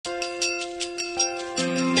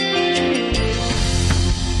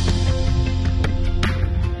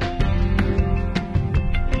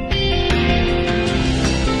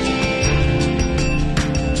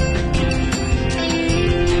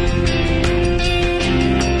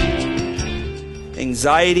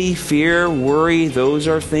anxiety, fear, worry, those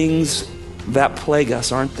are things that plague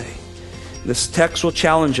us, aren't they? This text will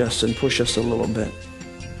challenge us and push us a little bit.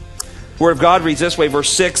 The Word of God reads this way, verse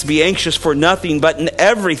 6, "Be anxious for nothing, but in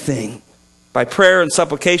everything, by prayer and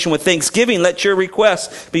supplication with thanksgiving, let your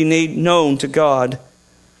requests be made known to God.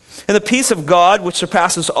 And the peace of God, which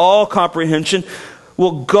surpasses all comprehension,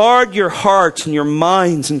 will guard your hearts and your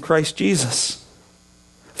minds in Christ Jesus."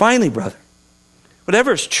 Finally, brother,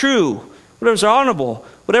 whatever is true, whatever is honorable,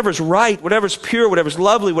 whatever is right, whatever is pure, whatever is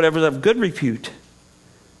lovely, whatever is of good repute,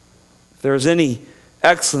 if there is any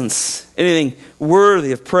excellence, anything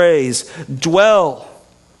worthy of praise, dwell,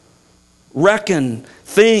 reckon,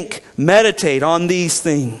 think, meditate on these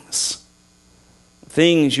things.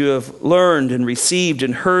 Things you have learned and received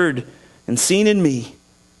and heard and seen in me.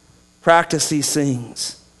 Practice these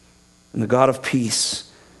things, and the God of peace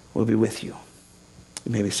will be with you.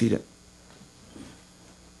 You may be seated.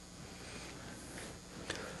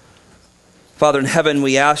 Father in heaven,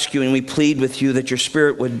 we ask you and we plead with you that your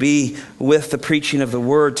Spirit would be with the preaching of the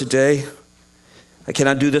word today. I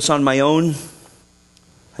cannot do this on my own.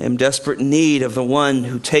 I am desperate in need of the one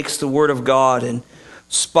who takes the word of God and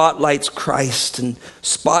spotlights Christ and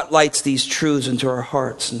spotlights these truths into our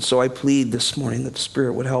hearts. And so I plead this morning that the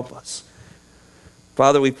Spirit would help us.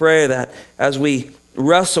 Father, we pray that as we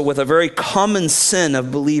wrestle with a very common sin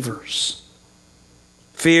of believers,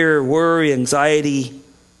 fear, worry, anxiety,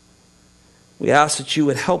 we ask that you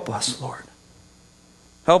would help us, Lord.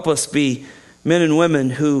 Help us be men and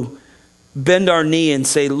women who bend our knee and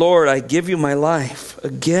say, Lord, I give you my life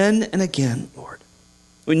again and again, Lord.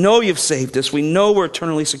 We know you've saved us. We know we're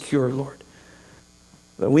eternally secure, Lord.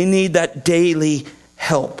 But we need that daily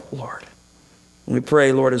help, Lord. And we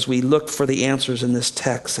pray, Lord, as we look for the answers in this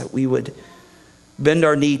text, that we would bend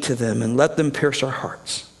our knee to them and let them pierce our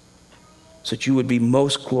hearts so that you would be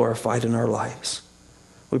most glorified in our lives.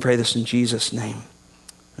 We pray this in Jesus' name.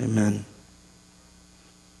 Amen.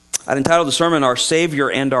 I'd entitled the sermon, Our Savior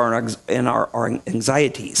and Our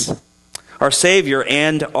Anxieties. Our Savior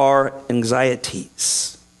and Our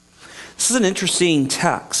Anxieties. This is an interesting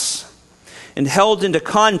text. And held into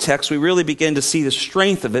context, we really begin to see the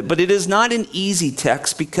strength of it. But it is not an easy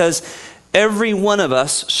text because every one of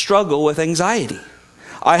us struggle with anxiety.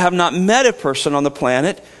 I have not met a person on the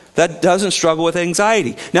planet that doesn't struggle with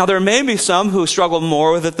anxiety. Now, there may be some who struggle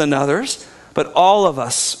more with it than others, but all of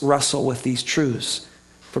us wrestle with these truths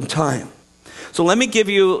from time. So let me give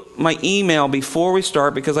you my email before we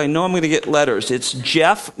start because I know I'm going to get letters. It's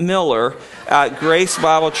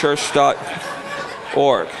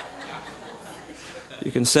jeffmiller@gracebiblechurch.org.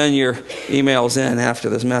 You can send your emails in after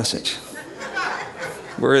this message.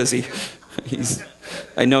 Where is he?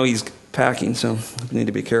 I know he's packing, so I need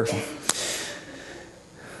to be careful.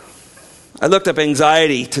 I looked up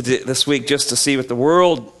anxiety this week just to see what the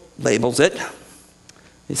world labels it.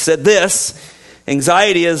 It said this: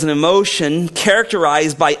 anxiety is an emotion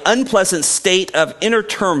characterized by unpleasant state of inner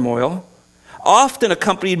turmoil, often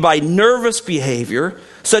accompanied by nervous behavior,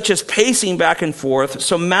 such as pacing back and forth,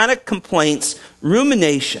 somatic complaints,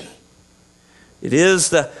 rumination. It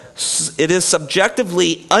is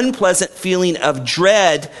subjectively unpleasant feeling of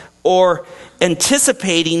dread or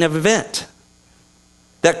anticipating an event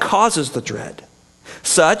that causes the dread,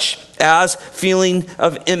 such as feeling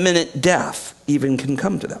of imminent death even can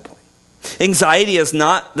come to that point. Anxiety is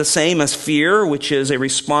not the same as fear, which is a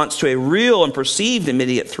response to a real and perceived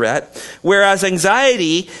immediate threat, whereas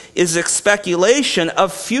anxiety is a speculation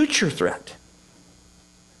of future threat.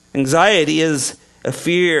 Anxiety is a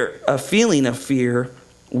feeling of fear,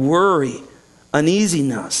 worry,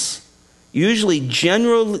 uneasiness, usually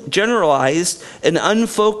generalized and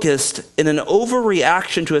unfocused in an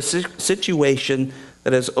overreaction to a situation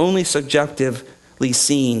that is only subjectively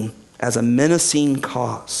seen as a menacing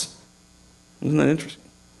cause. Isn't that interesting?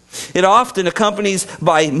 It often accompanies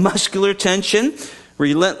by muscular tension,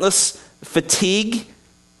 relentless fatigue,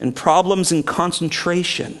 and problems in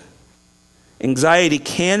concentration. Anxiety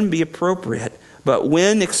can be appropriate, but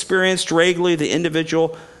when experienced regularly, the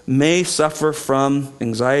individual may suffer from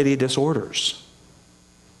anxiety disorders.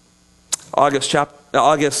 August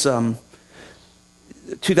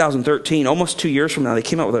 2013, almost 2 years from now, they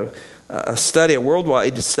came out with a study, a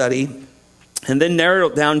worldwide study, and then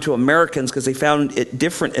narrowed it down to Americans because they found it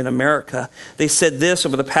different in America. They said this: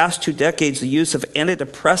 over the past 2 decades, the use of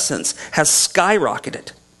antidepressants has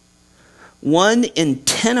skyrocketed. 1 in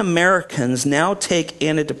 10 Americans now take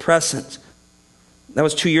antidepressants. That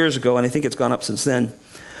was 2 years ago, and I think it's gone up since then.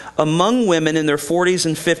 Among women in their 40s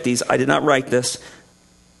and 50s, I did not write this,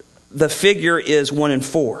 the figure is 1 in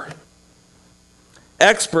 4.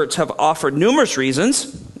 Experts have offered numerous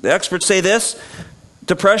reasons. The experts say this: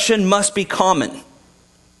 Depression must be common.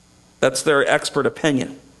 That's their expert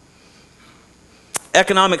opinion.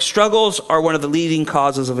 Economic struggles are one of the leading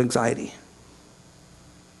causes of anxiety.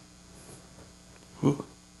 In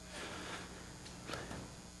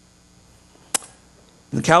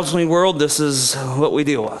the counseling world, this is what we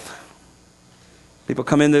deal with. People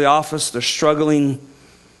come into the office, they're struggling.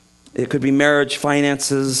 It could be marriage,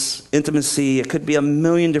 finances, intimacy. It could be a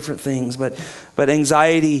million different things. But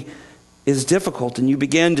anxiety is difficult, and you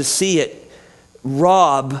begin to see it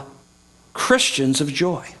rob Christians of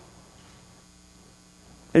joy.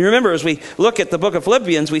 And remember, as we look at the book of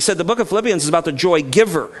Philippians, we said the book of Philippians is about the joy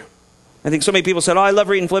giver. I think so many people said, oh, I love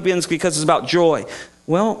reading Philippians because it's about joy.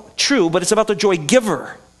 Well, true, but it's about the joy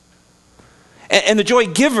giver. And the joy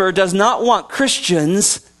giver does not want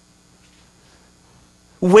Christians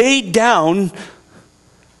weighed down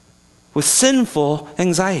with sinful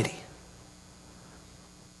anxiety.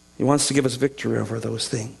 He wants to give us victory over those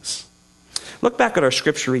things. Look back at our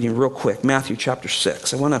scripture reading real quick, Matthew chapter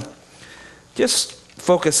 6. I want to just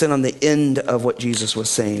focus in on the end of what Jesus was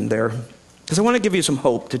saying there, because I want to give you some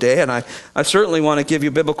hope today, and I certainly want to give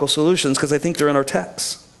you biblical solutions because I think they're in our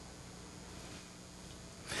text.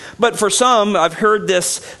 But for some, I've heard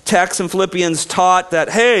this text in Philippians taught that,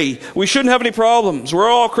 hey, we shouldn't have any problems. We're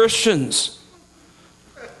all Christians.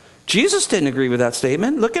 Jesus didn't agree with that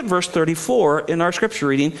statement. Look at verse 34 in our scripture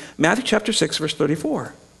reading, Matthew chapter 6, verse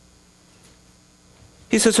 34.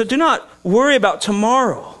 He says, so do not worry about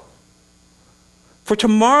tomorrow, for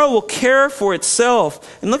tomorrow will care for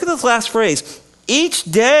itself. And look at this last phrase. Each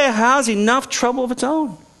day has enough trouble of its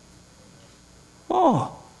own.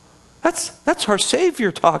 Oh, that's our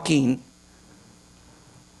Savior talking.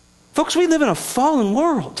 Folks, we live in a fallen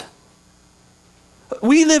world.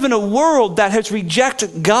 We live in a world that has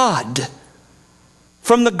rejected God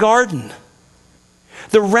from the garden.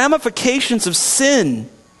 The ramifications of sin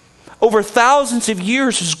over thousands of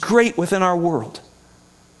years is great within our world.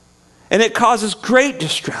 And it causes great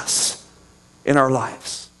distress in our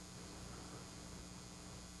lives.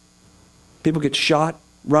 People get shot,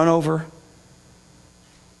 run over,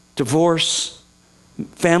 divorce,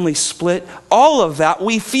 family split. All of that,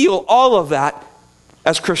 we feel all of that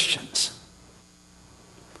as Christians.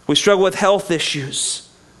 We struggle with health issues.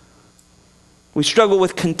 We struggle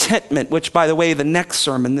with contentment, which, by the way, the next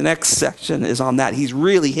sermon, the next section is on that. He's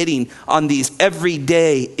really hitting on these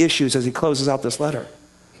everyday issues as he closes out this letter.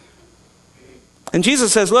 And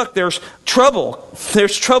Jesus says, look, there's trouble.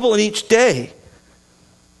 There's trouble in each day.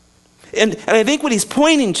 And I think what he's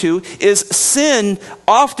pointing to is sin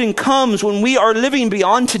often comes when we are living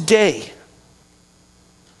beyond today.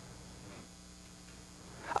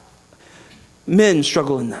 Men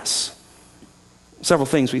struggle in this. Several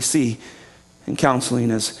things we see in counseling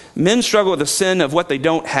is men struggle with the sin of what they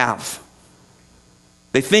don't have.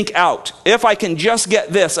 They think out. If I can just get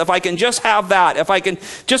this, if I can just have that, if I can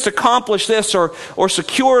just accomplish this or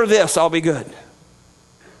secure this, I'll be good.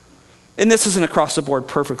 And this isn't across the board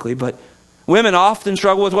perfectly, but women often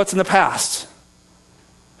struggle with what's in the past.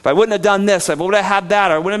 If I wouldn't have done this, I would have had that,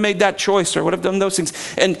 or I would have made that choice, or I would have done those things.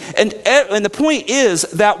 And the point is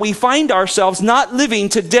that we find ourselves not living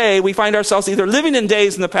today. We find ourselves either living in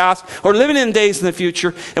days in the past or living in days in the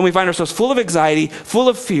future, and we find ourselves full of anxiety, full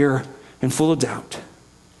of fear, and full of doubt.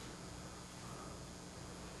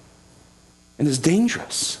 And it's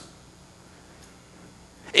dangerous.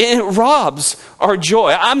 It robs our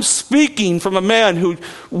joy. I'm speaking from a man who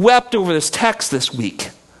wept over this text this week.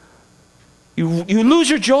 You lose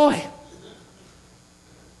your joy.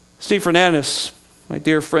 Steve Fernandez, my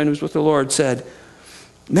dear friend who's with the Lord, said,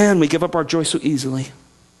 man, we give up our joy so easily.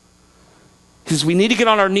 He says, we need to get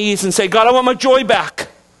on our knees and say, God, I want my joy back.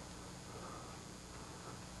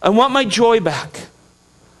 I want my joy back.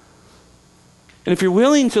 And if you're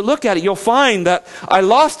willing to look at it, you'll find that I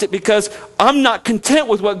lost it because I'm not content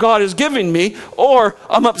with what God is giving me, or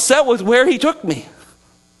I'm upset with where He took me.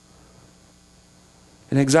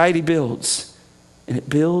 And anxiety builds, and it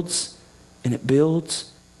builds, and it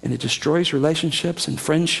builds, and it destroys relationships and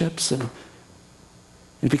friendships, and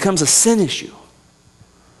it becomes a sin issue.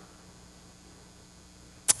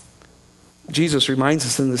 Jesus reminds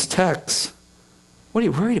us in this text, what are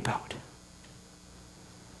you worried about?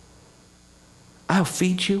 I'll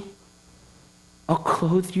feed you. I'll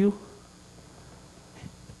clothe you.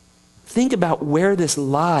 Think about where this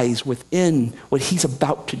lies within what He's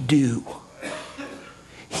about to do.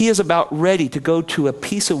 He is about ready to go to a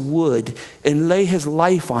piece of wood and lay His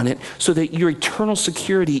life on it so that your eternal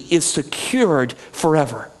security is secured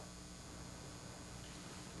forever.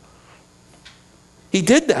 He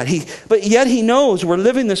did that. But yet He knows we're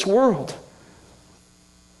living this world.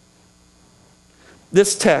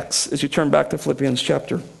 This text, as you turn back to Philippians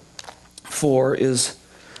chapter 4, is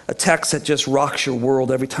a text that just rocks your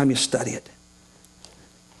world every time you study it.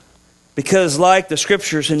 Because like the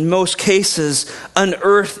scriptures, in most cases,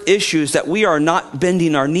 unearth issues that we are not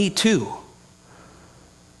bending our knee to.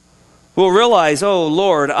 We'll realize, oh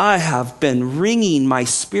Lord, I have been wringing my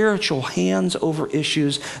spiritual hands over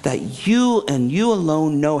issues that you and you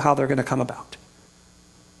alone know how they're going to come about.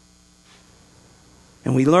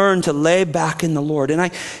 And we learn to lay back in the Lord.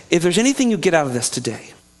 And if there's anything you get out of this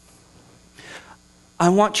today, I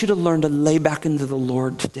want you to learn to lay back into the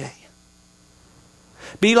Lord today.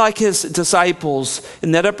 Be like his disciples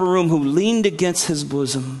in that upper room who leaned against his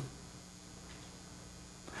bosom.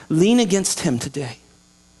 Lean against him today.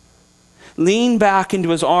 Lean back into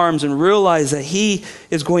his arms and realize that he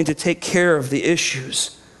is going to take care of the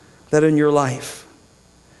issues that are in your life.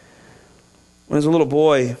 When I was a little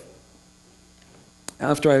boy,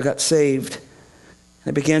 after I got saved, and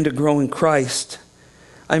I began to grow in Christ,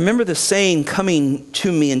 I remember this saying coming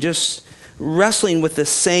to me and just wrestling with this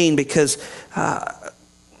saying because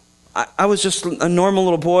I was just a normal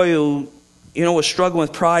little boy who, was struggling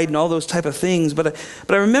with pride and all those type of things. But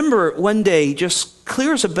I remember one day, just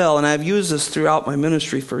clear as a bell, and I've used this throughout my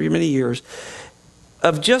ministry for many years,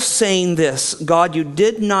 of just saying this: God, you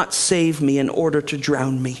did not save me in order to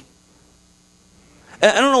drown me.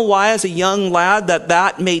 I don't know why as a young lad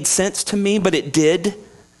that made sense to me, but it did.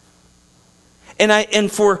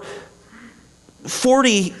 And for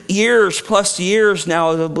 40 plus years now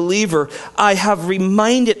as a believer, I have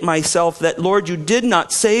reminded myself that, Lord, you did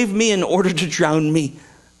not save me in order to drown me.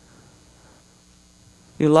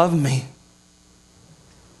 You love me.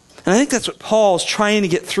 And I think that's what Paul's trying to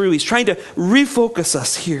get through. He's trying to refocus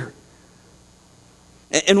us here.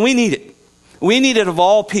 And we need it. We need it of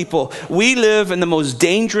all people. We live in the most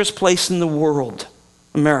dangerous place in the world,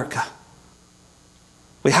 America.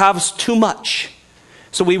 We have too much.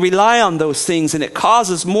 So we rely on those things, and it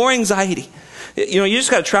causes more anxiety. You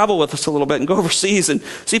just got to travel with us a little bit and go overseas and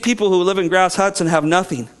see people who live in grass huts and have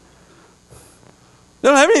nothing. They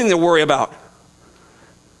don't have anything to worry about.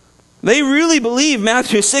 They really believe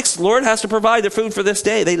Matthew 6, the Lord has to provide the food for this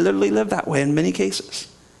day. They literally live that way in many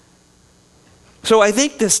cases. So I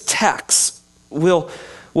think this text will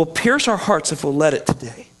pierce our hearts if we'll let it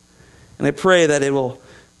today. And I pray that it will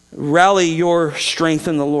rally your strength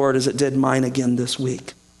in the Lord as it did mine again this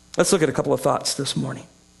week. Let's look at a couple of thoughts this morning.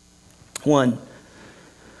 1,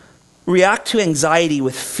 react to anxiety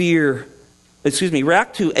with fear.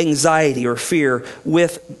 React to anxiety or fear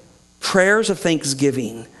with prayers of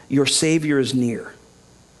thanksgiving. Your Savior is near.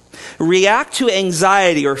 React to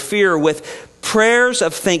anxiety or fear with prayers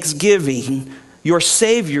of thanksgiving. Your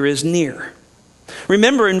Savior is near.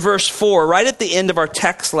 Remember in verse 4, right at the end of our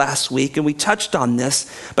text last week, and we touched on this,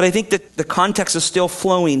 but I think that the context is still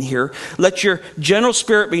flowing here. Let your general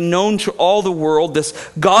spirit be known to all the world. This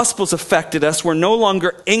gospel's affected us. We're no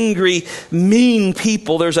longer angry, mean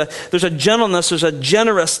people. There's a gentleness, there's a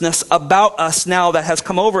generousness about us now that has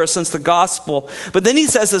come over us since the gospel. But then he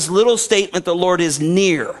says this little statement, the Lord is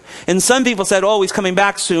near. And some people said, oh, he's coming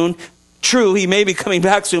back soon. True, he may be coming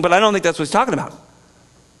back soon, but I don't think that's what he's talking about.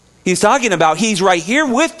 He's talking about he's right here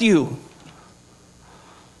with you.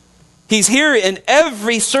 He's here in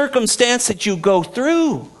every circumstance that you go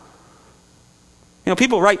through.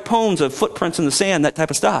 People write poems of footprints in the sand, that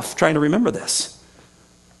type of stuff, trying to remember this.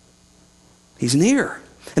 He's near.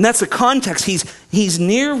 And that's the context. He's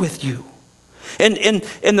near with you. And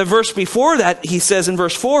in the verse before that, he says in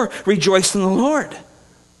verse 4, rejoice in the Lord.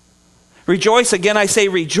 Rejoice, again I say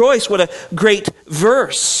rejoice. What a great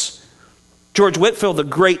verse. George Whitefield, the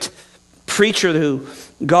great preacher who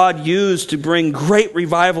God used to bring great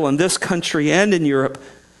revival in this country and in Europe,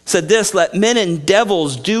 said this: let men and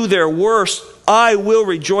devils do their worst, I will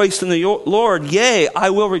rejoice in the Lord. Yea, I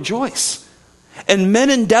will rejoice. And men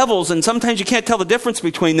and devils, and sometimes you can't tell the difference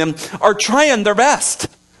between them, are trying their best.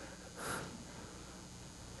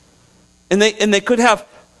 And they could have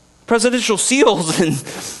presidential seals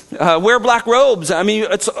and wear black robes. I mean,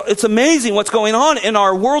 it's amazing what's going on in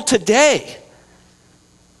our world today.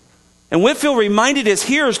 And Whitefield reminded his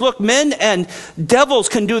hearers, look, men and devils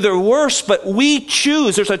can do their worst, but we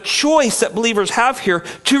choose. There's a choice that believers have here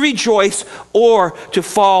to rejoice or to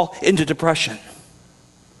fall into depression.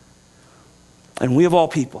 And we of all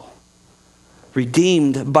people,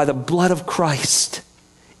 redeemed by the blood of Christ,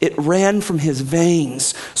 it ran from his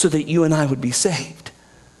veins so that you and I would be saved.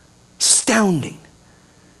 Astounding.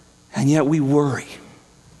 And yet we worry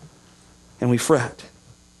and we fret.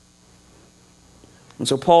 And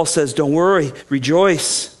so Paul says, don't worry,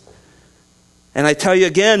 rejoice. And I tell you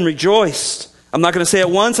again, rejoice. I'm not going to say it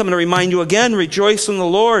once. I'm going to remind you again. Rejoice in the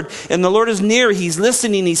Lord. And the Lord is near. He's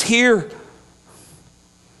listening. He's here.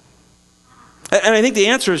 And I think the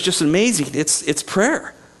answer is just amazing. It's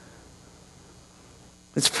prayer.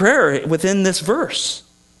 It's prayer within this verse.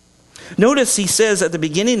 Notice he says at the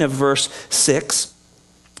beginning of verse 6,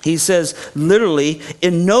 he says literally,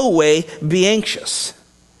 in no way be anxious.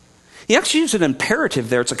 He actually used an imperative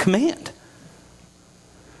there. It's a command.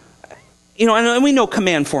 You know, and we know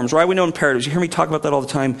command forms, right? We know imperatives. You hear me talk about that all the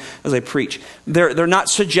time as I preach. They're not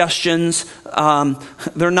suggestions.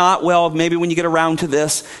 They're not, well, maybe when you get around to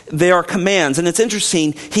this. They are commands. And it's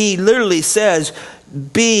interesting. He literally says,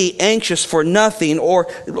 be anxious for nothing. Or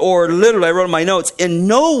literally, I wrote in my notes, in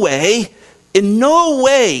no ways,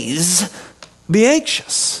 be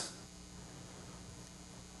anxious.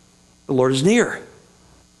 The Lord is near.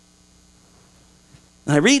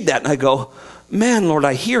 And I read that and I go, man, Lord,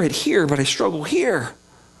 I hear it here, but I struggle here.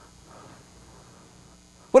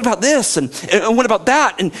 What about this? And what about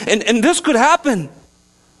that? And this could happen.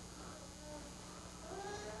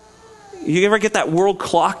 You ever get that world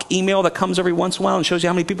clock email that comes every once in a while and shows you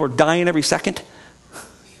how many people are dying every second?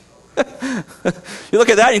 You look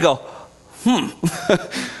at that and you go,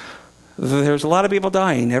 there's a lot of people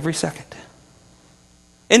dying every second.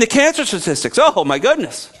 And the cancer statistics, oh my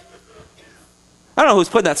goodness. I don't know who's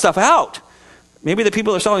putting that stuff out. Maybe the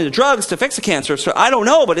people are selling the drugs to fix the cancer. So I don't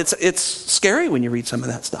know, but it's scary when you read some of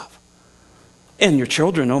that stuff. And your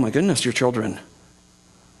children, oh my goodness, your children.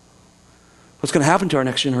 What's going to happen to our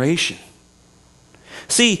next generation?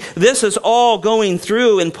 See, this is all going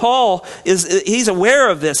through, and Paul he's aware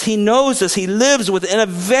of this. He knows this. He lives within a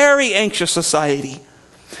very anxious society.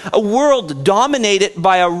 A world dominated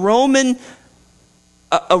by a Roman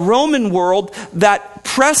world that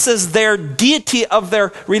presses their deity of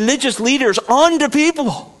their religious leaders onto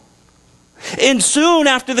people. And soon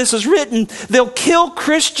after this is written, they'll kill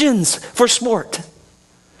Christians for sport.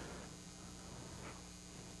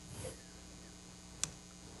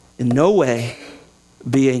 In no way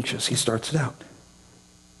be anxious, he starts it out.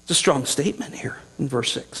 It's a strong statement here in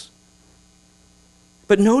verse 6.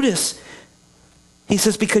 But notice, he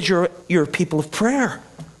says, because you're a people of prayer.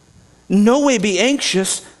 No way be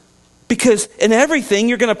anxious, because in everything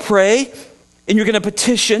you're going to pray and you're going to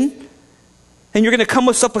petition and you're going to come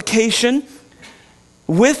with supplication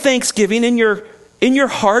with thanksgiving in your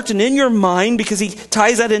heart and in your mind, because he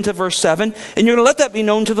ties that into verse 7, and you're going to let that be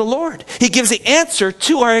known to the Lord. He gives the answer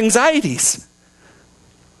to our anxieties.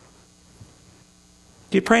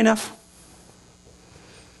 Do you pray enough?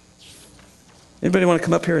 Anybody want to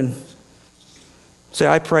come up here and say,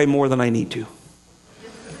 I pray more than I need to?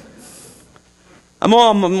 I'm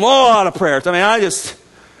all out of prayers. I mean,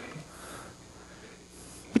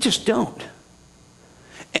 we just don't.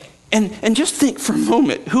 And just think for a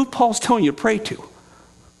moment who Paul's telling you to pray to.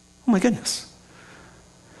 Oh my goodness.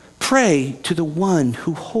 Pray to the one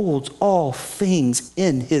who holds all things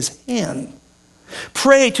in his hand.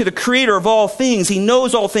 Pray to the creator of all things. He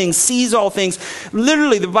knows all things, sees all things.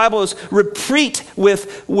 Literally, the Bible is replete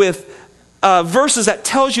with verses that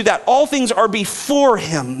tells you that all things are before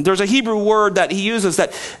him. There's a Hebrew word that he uses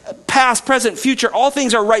that past, present, future, all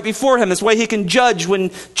things are right before him. This way he can judge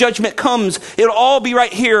when judgment comes. It'll all be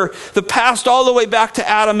right here. The past all the way back to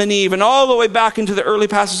Adam and Eve, and all the way back into the early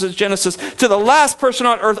passages of Genesis to the last person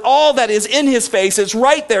on earth. All that is in his face is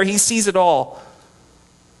right there. He sees it all.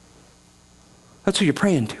 That's who you're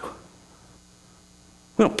praying to.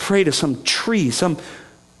 We don't pray to some tree, some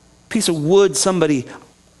piece of wood somebody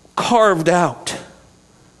carved out.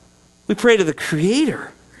 We pray to the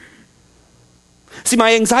Creator. See,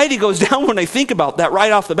 my anxiety goes down when I think about that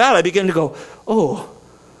right off the bat. I begin to go, oh,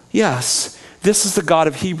 yes, this is the God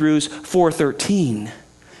of Hebrews 4:13.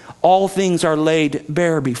 All things are laid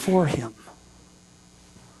bare before him.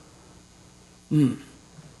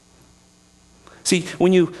 See,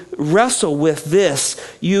 when you wrestle with this,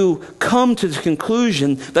 you come to the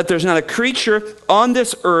conclusion that there's not a creature on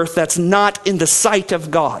this earth that's not in the sight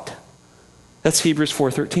of God. That's Hebrews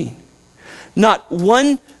 4:13. Not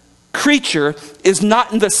one creature is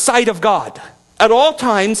not in the sight of God. At all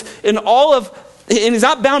times, and he's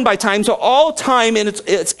not bound by time, so all time in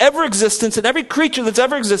its ever existence, and every creature that's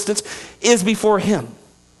ever existence is before him.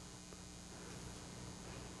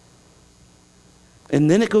 And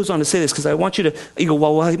then it goes on to say this, because I want you go,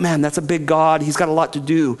 well, man, that's a big God. He's got a lot to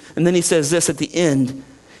do. And then he says this at the end.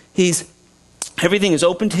 Everything is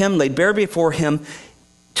open to him, laid bare before him,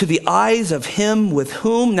 to the eyes of him with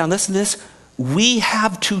whom, now listen to this, we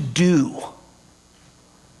have to do.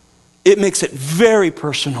 It makes it very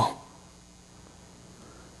personal.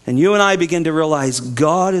 And you and I begin to realize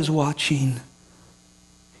God is watching.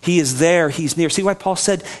 He is there. He's near. See why Paul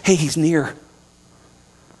said, hey, he's near.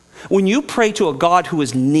 When you pray to a God who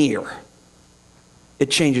is near,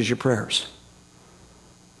 it changes your prayers.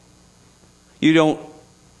 You don't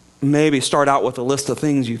maybe start out with a list of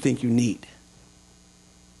things you think you need.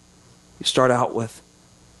 You start out with,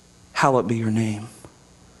 hallowed be your name.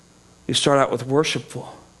 You start out with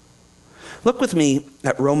worshipful. Look with me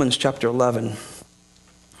at Romans chapter 11.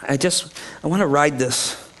 I want to ride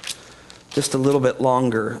this just a little bit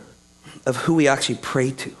longer of who we actually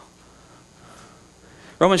pray to.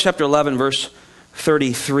 Romans chapter 11, verse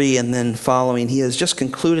 33 and then following, he has just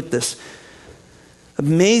concluded this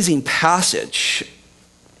amazing passage.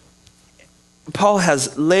 Paul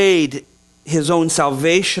has laid his own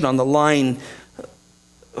salvation on the line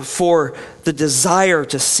for the desire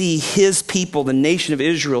to see his people, the nation of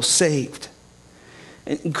Israel, saved.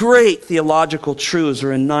 And great theological truths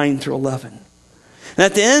are in 9 through 11. And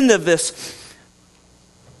at the end of this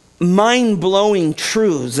mind-blowing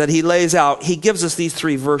truths that he lays out, he gives us these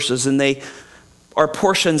 3 verses, and they are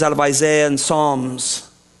portions out of Isaiah and Psalms.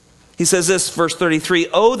 He says this, verse 33,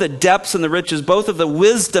 "Oh, the depths and the riches, both of the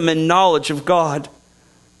wisdom and knowledge of God.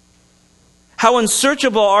 How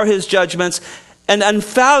unsearchable are his judgments and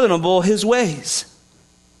unfathomable his ways."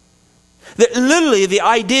 Literally, the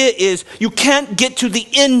idea is you can't get to the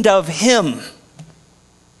end of him.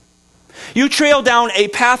 You trail down a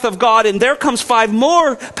path of God, and there comes 5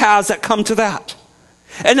 more paths that come to that.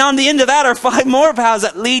 And on the end of that are 5 more paths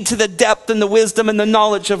that lead to the depth and the wisdom and the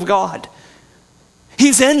knowledge of God.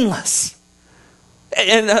 He's endless.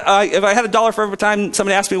 And if I had $1 for every time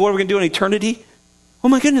somebody asked me, what are we going to do in eternity? Oh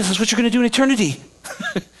my goodness, that's what you're going to do in eternity.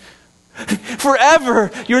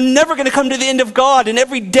 Forever. You're never going to come to the end of God. And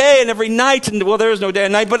every day and every night, and well, there is no day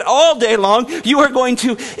and night, but all day long, you are going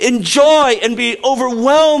to enjoy and be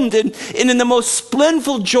overwhelmed and in the most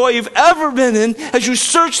splendid joy you've ever been in as you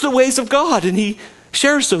search the ways of God. And he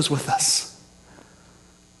shares those with us.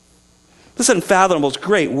 This unfathomable is a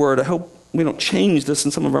great word. I hope we don't change this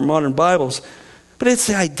in some of our modern Bibles. But it's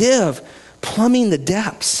the idea of plumbing the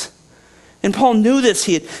depths. And Paul knew this.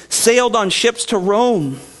 He had sailed on ships to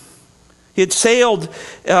Rome. He had sailed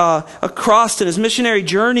across in his missionary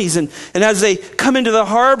journeys. And as they come into the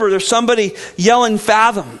harbor, there's somebody yelling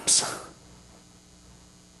fathoms.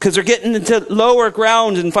 Because they're getting into lower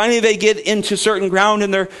ground. And finally they get into certain ground.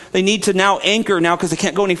 And they need to now anchor now because they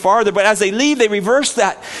can't go any farther. But as they leave, they reverse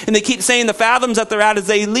that. And they keep saying the fathoms that they're at as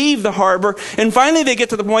they leave the harbor. And finally they get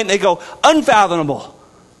to the point and they go, unfathomable.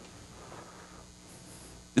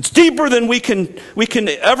 It's deeper than we can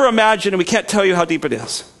ever imagine. And we can't tell you how deep it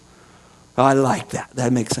is. Oh, I like that.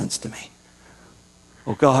 That makes sense to me.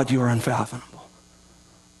 Oh God, you are unfathomable.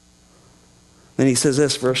 Then he says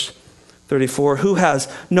this, verse 34, "Who has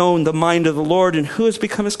known the mind of the Lord, and who has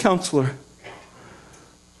become his counselor?"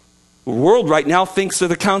 The world right now thinks they're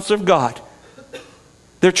the counselor of God.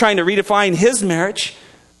 They're trying to redefine his marriage.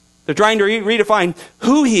 They're trying to redefine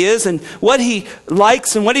who he is and what he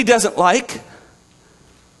likes and what he doesn't like.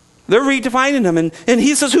 They're redefining him. And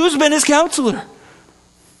he says, who's been his counselor?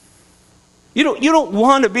 You don't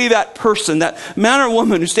want to be that person, that man or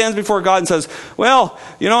woman who stands before God and says, well,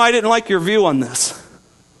 I didn't like your view on this.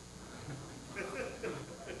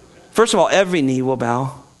 First of all, every knee will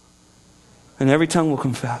bow and every tongue will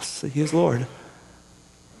confess that he is Lord.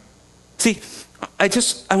 See, I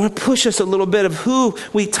want to push us a little bit of who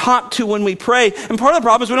we talk to when we pray. And part of the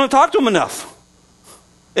problem is we don't talk to him enough.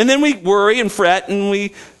 And then we worry and fret and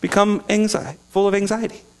we become full of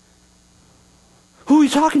anxiety. Who are you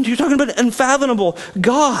talking to? You're talking about an unfathomable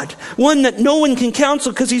God. One that no one can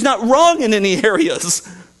counsel because he's not wrong in any areas.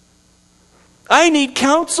 I need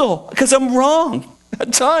counsel because I'm wrong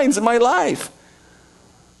at times in my life.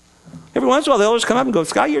 Every once in a while, the elders come up and go,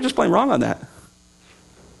 Scott, you're just plain wrong on that.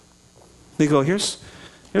 They go, here's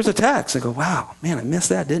a text. I go, wow, man, I missed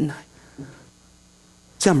that, didn't I?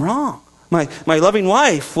 See, I'm wrong. My loving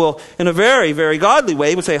wife will, in a very, very godly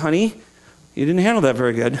way, would say, honey, you didn't handle that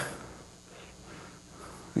very good.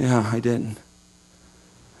 Yeah, I didn't.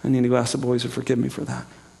 I need to go ask the boys to forgive me for that.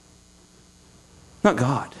 Not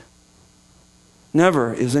God.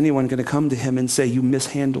 Never is anyone going to come to him and say, you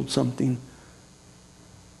mishandled something.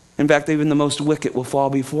 In fact, even the most wicked will fall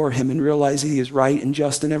before him and realize he is right and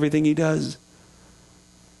just in everything he does.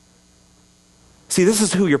 See, this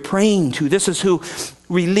is who you're praying to. This is who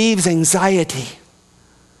relieves anxiety.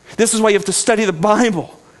 This is why you have to study the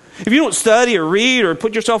Bible. If you don't study or read or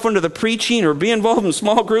put yourself under the preaching or be involved in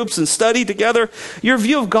small groups and study together, your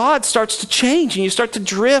view of God starts to change and you start to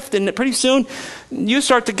drift, and pretty soon you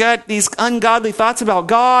start to get these ungodly thoughts about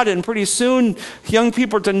God, and pretty soon young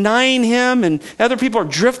people are denying him and other people are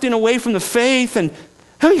drifting away from the faith, and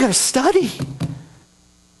No, you got to study. You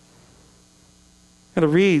got to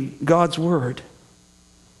read God's word.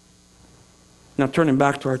 Now, turning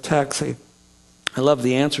back to our text, I love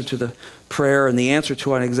the answer to the prayer, and the answer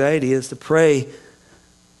to our anxiety is to pray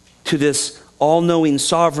to this all-knowing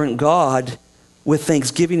sovereign God with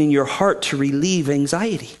thanksgiving in your heart to relieve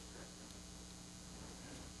anxiety.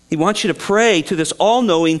 He wants you to pray to this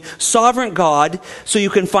all-knowing sovereign God so you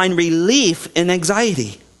can find relief in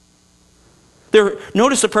anxiety.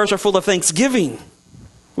 Notice the prayers are full of thanksgiving.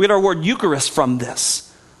 We get our word Eucharist from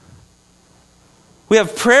this. We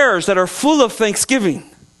have prayers that are full of thanksgiving.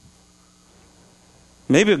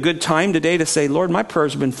 Maybe a good time today to say, Lord, my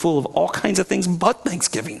prayers have been full of all kinds of things but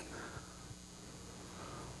thanksgiving.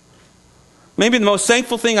 Maybe the most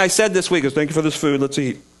thankful thing I said this week is, thank you for this food, let's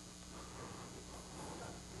eat.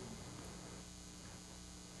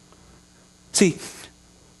 See,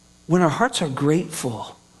 when our hearts are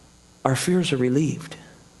grateful, our fears are relieved.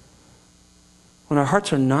 When our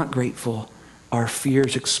hearts are not grateful, our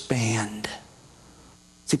fears expand.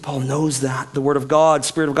 See, Paul knows that. The Word of God,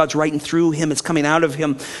 Spirit of God's writing through him. It's coming out of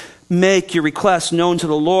him. Make your requests known to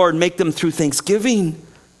the Lord. Make them through thanksgiving.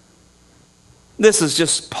 This is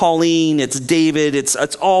just Pauline. It's David. It's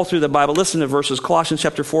all through the Bible. Listen to verses. Colossians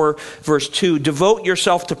chapter 4, verse 2. Devote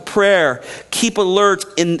yourself to prayer. Keep alert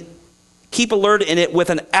in it with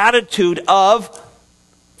an attitude of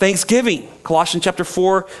thanksgiving. Colossians chapter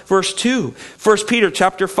 4, verse 2. 1 Peter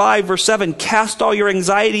chapter 5, verse 7. Cast all your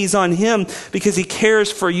anxieties on him because he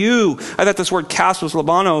cares for you. I thought this word cast was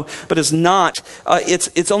labano, but it's not.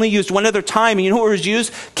 It's only used one other time. And you know what it was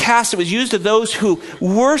used? Cast. It was used to those who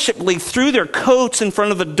worshipfully threw their coats in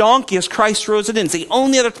front of the donkey as Christ rose it in. It's the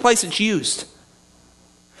only other place it's used.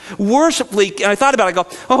 Worshipfully, and I thought about it, I go,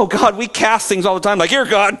 oh God, we cast things all the time. Like, here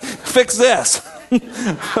God, fix this.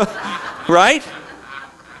 Right?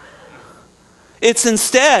 It's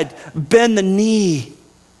instead, bend the knee.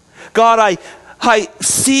 God, I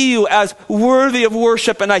see you as worthy of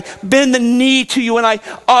worship, and I bend the knee to you, and I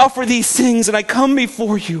offer these things, and I come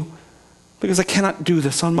before you because I cannot do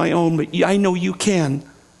this on my own, but I know you can.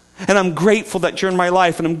 And I'm grateful that you're in my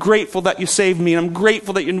life, and I'm grateful that you saved me, and I'm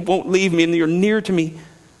grateful that you won't leave me, and you're near to me.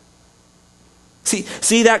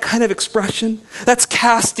 See that kind of expression? That's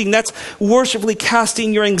casting. That's worshipfully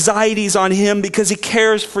casting your anxieties on him because he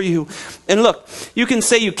cares for you. And look, you can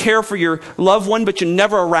say you care for your loved one, but you're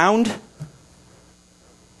never around.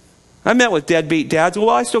 I met with deadbeat dads. Well,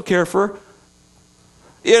 I still care for her.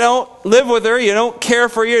 You don't live with her. You don't care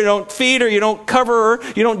for her. You don't feed her. You don't cover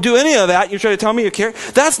her. You don't do any of that. You're trying to tell me you care.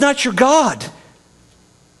 That's not your God.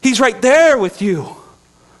 He's right there with you.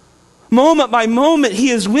 Moment by moment, he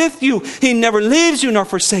is with you. He never leaves you nor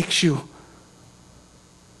forsakes you.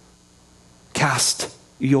 Cast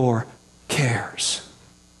your cares.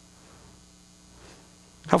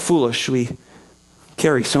 How foolish we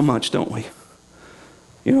carry so much, don't we?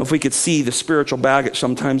 You know, if we could see the spiritual baggage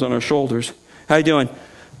sometimes on our shoulders. How you doing?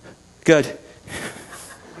 Good.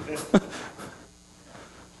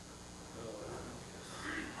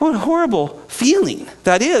 What a horrible feeling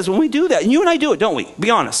that is when we do that. And you and I do it, don't we? Be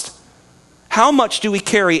honest. How much do we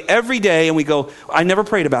carry every day and we go, I never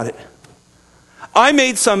prayed about it. I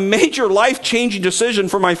made some major life-changing decision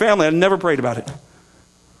for my family. I never prayed about it.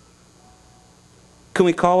 Can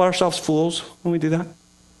we call ourselves fools when we do that?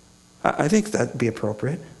 I think that'd be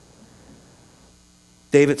appropriate.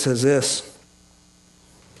 David says this.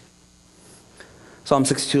 Psalm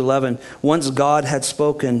 62:11. Once God had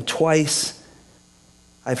spoken, twice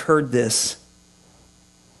I've heard this,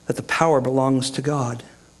 that the power belongs to God.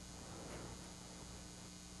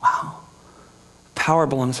 Wow. Power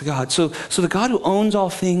belongs to God. So the God who owns all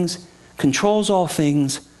things, controls all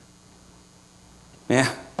things, I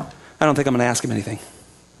don't think I'm going to ask him anything.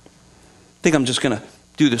 I think I'm just going to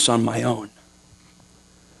do this on my own.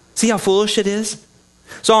 See how foolish it is?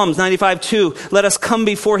 Psalms 95:2. Let us come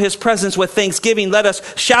before his presence with thanksgiving. Let us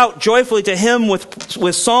shout joyfully to him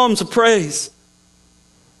with psalms of praise.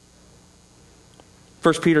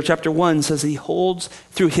 1 Peter chapter 1 says he holds,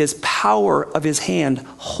 through his power of his hand,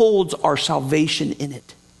 holds our salvation in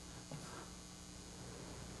it.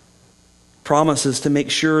 Promises to make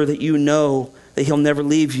sure that you know that he'll never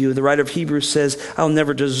leave you. The writer of Hebrews says, I'll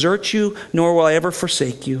never desert you, nor will I ever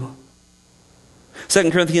forsake you. 2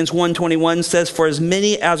 Corinthians 1:21 says, for as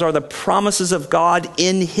many as are the promises of God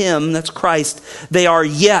in him, that's Christ, they are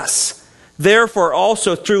yes. Therefore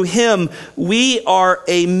also through him we are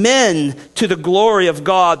amen to the glory of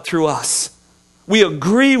God through us. We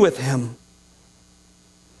agree with him.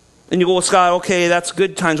 And you go, well, Scott, okay, that's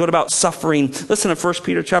good times. What about suffering? Listen to 1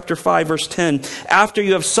 Peter chapter 5, verse 10. After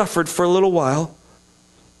you have suffered for a little while,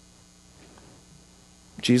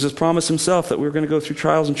 Jesus promised himself that we were going to go through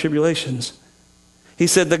trials and tribulations. He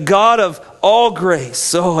said, the God of all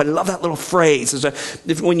grace. Oh, I love that little phrase.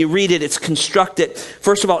 When you read it, it's constructed.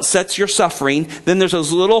 First of all, it sets your suffering. Then there's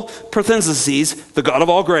those little parentheses, the God of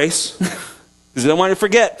all grace. Because you don't want to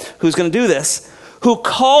forget who's going to do this. Who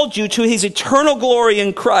called you to his eternal glory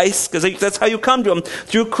in Christ, because that's how you come to him,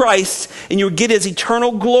 through Christ, and you get his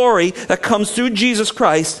eternal glory that comes through Jesus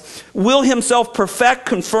Christ, will himself perfect,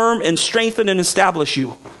 confirm, and strengthen and establish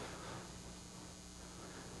you.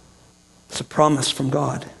 It's a promise from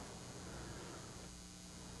God.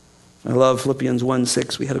 I love Philippians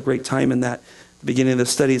 1:6. We had a great time in that. At the beginning of the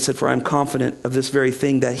study, it said, for I am confident of this very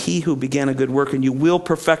thing, that he who began a good work in you will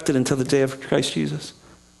perfect it until the day of Christ Jesus.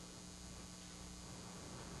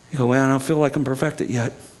 You go, well, I don't feel like I'm perfected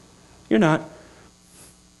yet. You're not.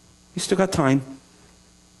 You still got time.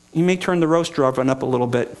 You may turn the roaster oven up a little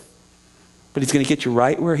bit, but he's going to get you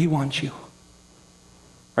right where he wants you.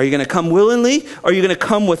 Are you going to come willingly, or are you going to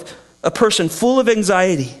come with a person full of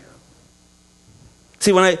anxiety?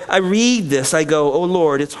 See, when I read this, I go, oh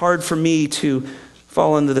Lord, it's hard for me to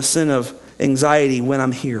fall into the sin of anxiety when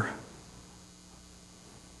I'm here.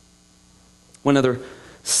 One other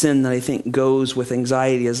sin that I think goes with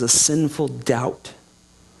anxiety is a sinful doubt.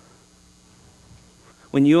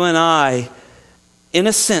 When you and I, in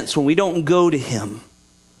a sense, when we don't go to him,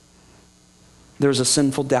 there's a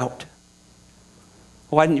sinful doubt.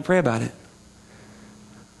 Why didn't you pray about it?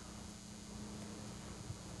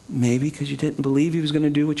 Maybe because you didn't believe he was going to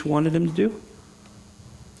do what you wanted him to do.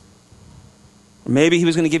 Or maybe he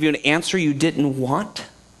was going to give you an answer you didn't want.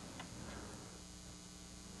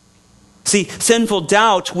 See, sinful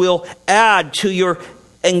doubt will add to your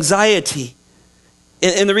anxiety.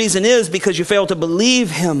 And the reason is because you fail to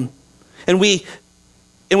believe him. And we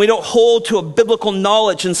don't hold to a biblical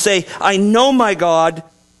knowledge and say, I know my God.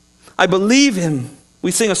 I believe him.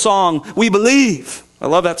 We sing a song, We Believe. I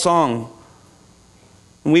love that song.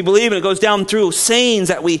 And we believe, and it goes down through sayings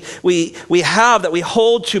that we have, that we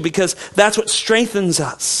hold to, because that's what strengthens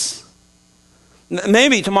us.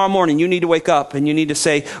 Maybe tomorrow morning you need to wake up and you need to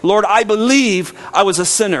say, Lord, I believe I was a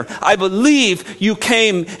sinner. I believe you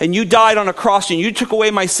came and you died on a cross and you took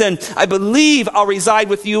away my sin. I believe I'll reside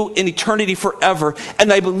with you in eternity forever.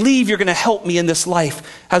 And I believe you're going to help me in this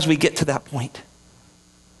life as we get to that point.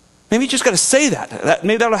 Maybe you just got to say that.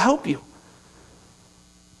 Maybe that'll help you.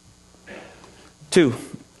 2,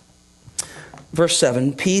 verse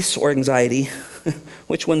 7, peace or anxiety,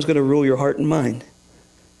 which one's going to rule your heart and mind?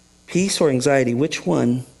 Peace or anxiety, which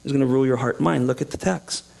one is going to rule your heart and mind? Look at the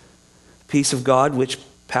text. The peace of God, which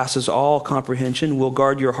passes all comprehension, will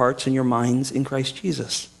guard your hearts and your minds in Christ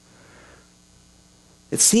Jesus.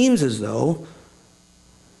 It seems as though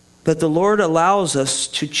that the Lord allows us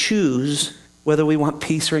to choose whether we want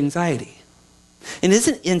peace or anxiety. And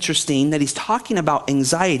isn't it interesting that he's talking about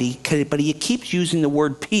anxiety, but he keeps using the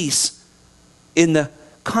word peace in the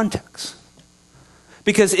context?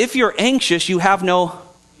 Because if you're anxious, you have no...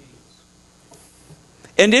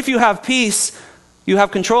 And if you have peace, you have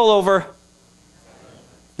control over...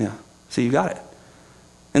 Yeah, so you got it.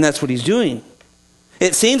 And that's what he's doing.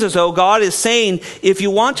 It seems as though God is saying, if you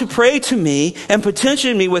want to pray to me and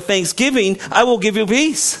petition me with thanksgiving, I will give you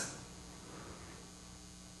peace.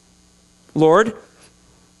 Lord,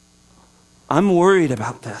 I'm worried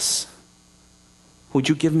about this. Would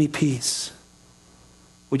you give me peace?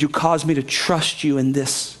 Would you cause me to trust you in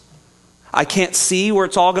this? I can't see where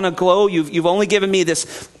it's all going to glow. You've only given me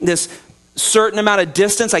this certain amount of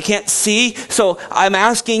distance. I can't see. So I'm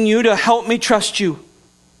asking you to help me trust you.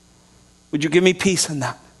 Would you give me peace in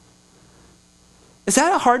that? Is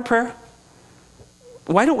that a hard prayer?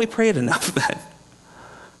 Why don't we pray it enough then?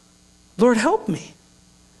 Lord, help me.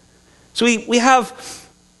 So we have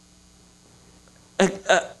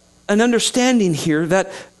an understanding here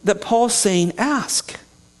that Paul's saying, ask.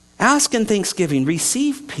 Ask in thanksgiving.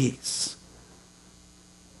 Receive peace.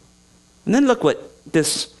 And then look what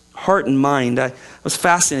this heart and mind, I was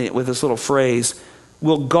fascinated with this little phrase,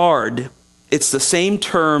 will guard. It's the same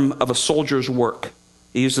term of a soldier's work.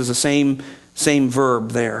 He uses the same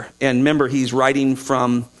verb there. And remember, he's writing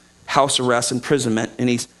from house arrest, imprisonment, and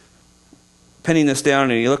he's penning this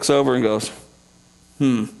down, and he looks over and goes,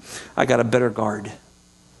 I got a better guard.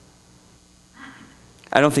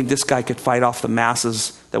 I don't think this guy could fight off the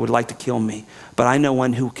masses that would like to kill me. But I know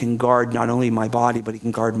one who can guard not only my body, but he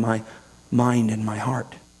can guard my mind and my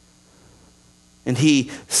heart. And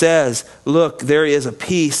he says, look, there is a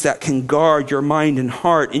peace that can guard your mind and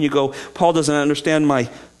heart. And you go, Paul doesn't understand my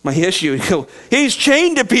issue. You go, he's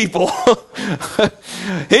chained to people.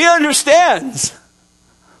 He understands.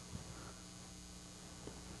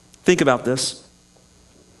 Think about this.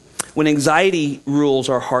 when anxiety rules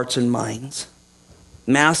our hearts and minds,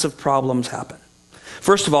 massive problems happen.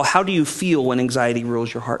 First of all, how do you feel when anxiety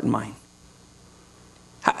rules your heart and mind?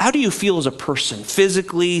 How do you feel as a person,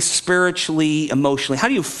 physically, spiritually, emotionally? How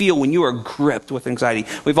do you feel when you are gripped with anxiety?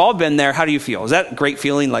 We've all been there. How do you feel? Is that a great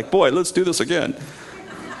feeling like, boy, let's do this again?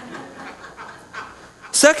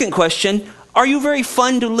 Second question, are you very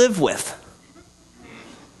fun to live with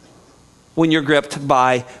when you're gripped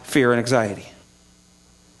by fear and anxiety?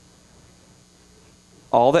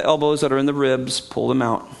 All the elbows that are in the ribs, pull them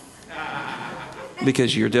out,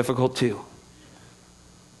 because you're difficult too.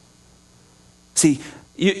 See,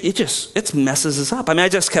 it messes us up. I mean, I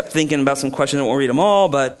just kept thinking about some questions. I won't read them all,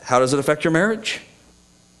 but how does it affect your marriage?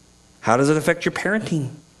 How does it affect your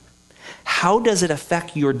parenting? How does it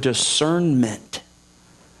affect your discernment?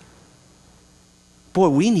 Boy,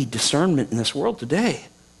 we need discernment in this world today.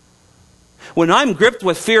 When I'm gripped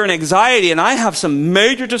with fear and anxiety and I have some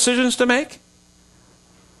major decisions to make,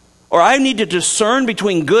 or I need to discern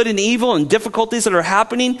between good and evil and difficulties that are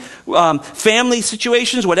happening, family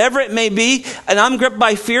situations, whatever it may be, and I'm gripped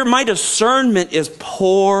by fear, my discernment is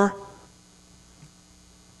poor.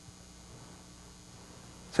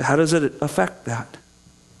 So how does it affect that?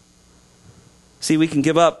 See, we can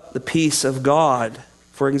give up the peace of God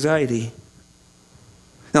for anxiety.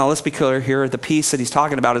 Now, let's be clear here. The peace that he's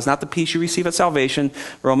talking about is not the peace you receive at salvation.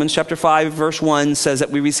 Romans chapter 5, verse 1 says that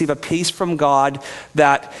we receive a peace from God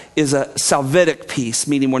that is a salvific peace,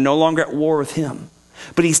 meaning we're no longer at war with him.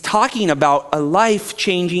 But he's talking about a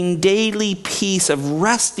life-changing daily peace of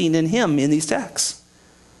resting in him in these texts.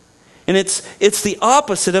 And it's the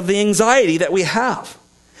opposite of the anxiety that we have.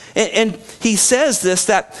 And he says this,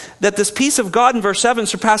 that this peace of God in verse 7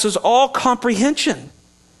 surpasses all comprehension.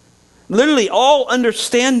 Literally all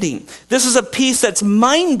understanding. This is a peace that's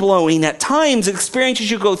mind-blowing at times,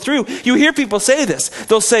 experiences you go through. You hear people say this.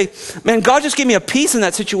 They'll say, man, God just gave me a peace in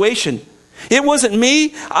that situation. It wasn't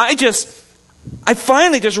me. I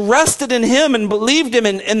finally just rested in him and believed him,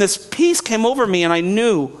 and this peace came over me, and I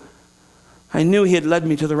knew he had led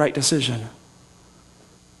me to the right decision.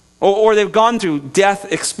 Or they've gone through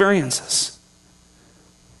death experiences.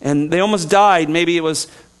 And they almost died. Maybe it was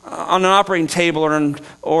on an operating table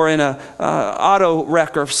or in a auto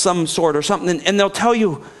wreck of some sort or something, and they'll tell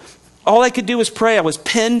you, all I could do was pray. I was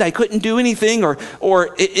pinned. I couldn't do anything, or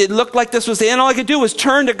it looked like this was the end. All I could do was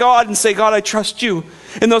turn to God and say, God, I trust you.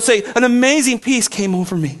 And they'll say, an amazing peace came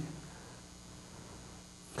over me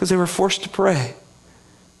because they were forced to pray.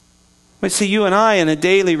 But see, you and I in a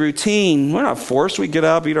daily routine, we're not forced. We get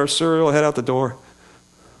up, eat our cereal, head out the door.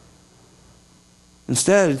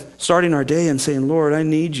 Instead, starting our day and saying, Lord, I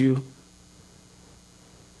need you.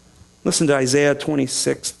 Listen to Isaiah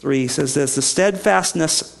 26:3. It says this, the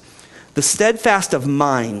steadfast of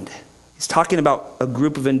mind. He's talking about a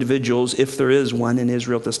group of individuals, if there is one in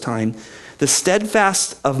Israel at this time. The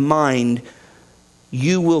steadfast of mind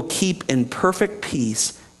you will keep in perfect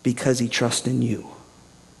peace because he trusts in you.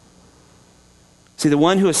 See, the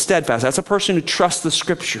one who is steadfast, that's a person who trusts the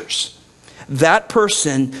scriptures. That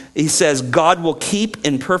person, he says, God will keep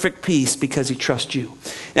in perfect peace because he trusts you.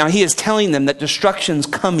 Now, he is telling them that destruction's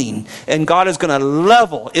coming and God is going to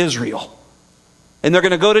level Israel. And they're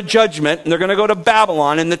going to go to judgment and they're going to go to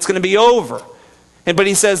Babylon and it's going to be over. But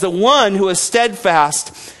he says the one who is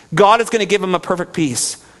steadfast, God is going to give him a perfect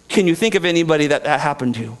peace. Can you think of anybody that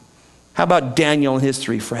happened to? How about Daniel and his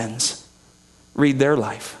 3 friends? Read their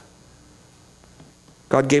life.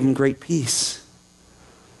 God gave him great peace.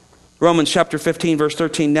 Romans chapter 15, verse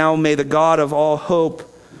 13, now may the God of all hope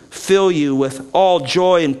fill you with all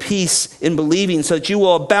joy and peace in believing, so that you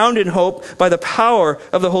will abound in hope by the power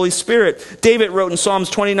of the Holy Spirit. David wrote in Psalms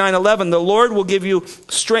 29:11, the Lord will give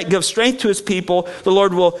strength to his people. The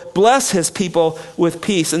Lord will bless his people with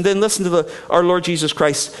peace. And then listen to our Lord Jesus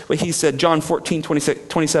Christ, what he said, John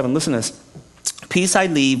 14:27. Listen to this. Peace I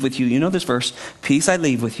leave with you. You know this verse. Peace I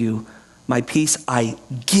leave with you. My peace I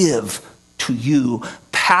give to you.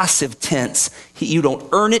 Passive tense. You don't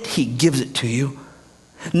earn it. He gives it to you.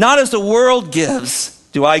 Not as the world gives,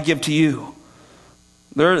 do I give to you.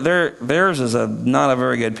 Theirs is not a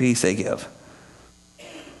very good peace they give.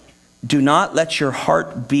 Do not let your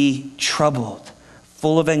heart be troubled,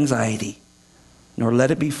 full of anxiety, nor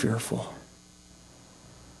let it be fearful.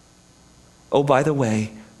 Oh, by the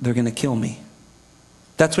way, they're going to kill me.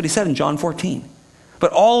 That's what he said in John 14.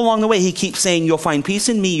 But all along the way, he keeps saying, you'll find peace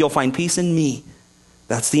in me, you'll find peace in me.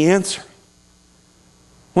 That's the answer.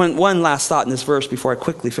 One last thought in this verse before I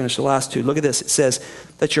quickly finish the last two. Look at this. It says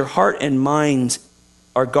that your heart and minds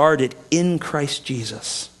are guarded in Christ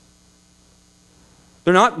Jesus.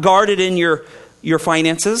 They're not guarded in your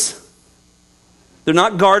finances. They're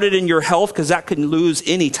not guarded in your health, because that can lose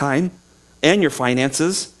any time, and your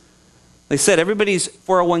finances. They said everybody's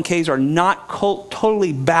 401ks are not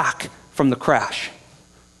totally back from the crash.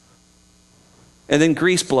 And then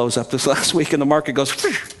Greece blows up this last week and the market goes,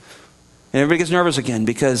 and everybody gets nervous again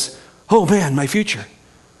because, oh man, my future.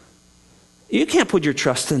 You can't put your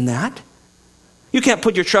trust in that. You can't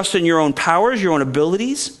put your trust in your own powers, your own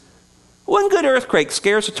abilities. One good earthquake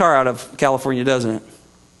scares the tar out of California, doesn't it?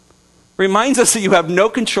 Reminds us that you have no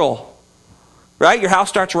control. Right? Your house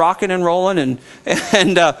starts rocking and rolling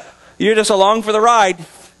and you're just along for the ride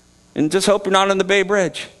and just hope you're not on the Bay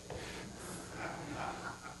Bridge.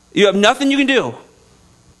 You have nothing you can do.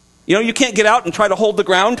 You know, you can't get out and try to hold the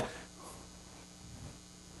ground.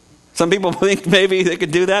 Some people think maybe they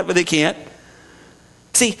could do that, but they can't.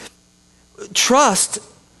 See, trust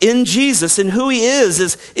in Jesus and who he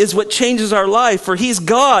is what changes our life. For he's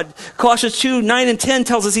God. Colossians 2, 9 and 10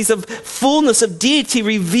 tells us he's the fullness of deity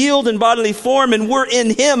revealed in bodily form, and we're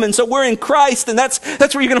in him. And so we're in Christ, and that's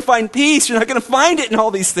where you're going to find peace. You're not going to find it in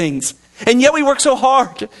all these things. And yet we work so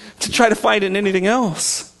hard to try to find it in anything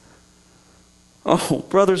else. Oh,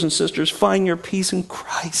 brothers and sisters, find your peace in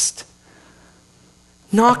Christ.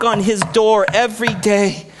 Knock on his door every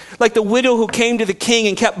day. Like the widow who came to the king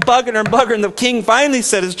and kept bugging her, and the king finally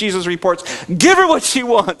said, as Jesus reports, give her what she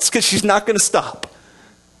wants, because she's not going to stop.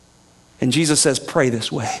 And Jesus says, pray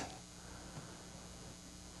this way.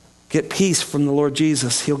 Get peace from the Lord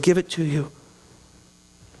Jesus. He'll give it to you.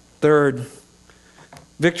 Third,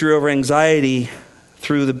 victory over anxiety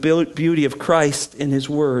through the beauty of Christ in his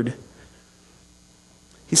word.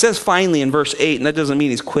 He says finally in verse 8, and that doesn't mean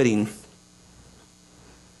he's quitting.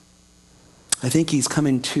 I think he's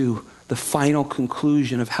coming to the final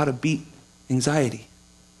conclusion of how to beat anxiety.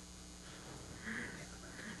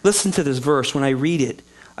 Listen to this verse. When I read it,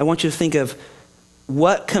 I want you to think of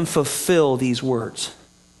what can fulfill these words.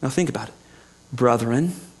 Now think about it.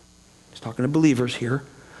 Brethren, he's talking to believers here.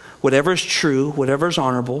 Whatever is true, whatever is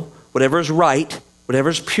honorable, whatever is right, whatever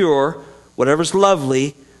is pure, whatever is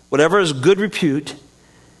lovely, whatever is good repute,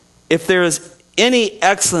 if there is any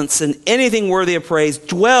excellence and anything worthy of praise,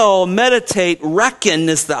 dwell, meditate, reckon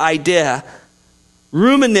is the idea.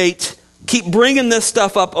 Ruminate, keep bringing this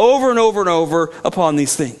stuff up over and over and over upon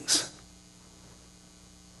these things.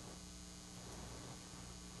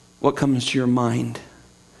 What comes to your mind?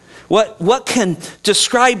 What can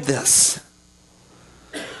describe this?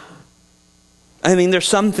 I mean, there's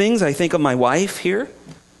some things. I think of my wife here,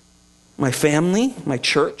 my family, my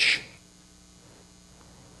church.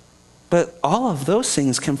 But all of those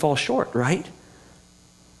things can fall short, right?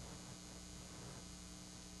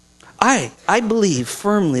 I believe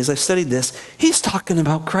firmly, as I've studied this, he's talking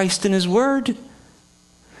about Christ and his word.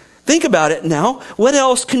 Think about it now. What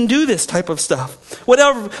else can do this type of stuff? What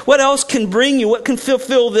else can bring you? What can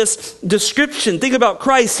fulfill this description? Think about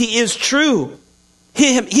Christ. He is true.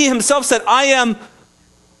 He himself said, I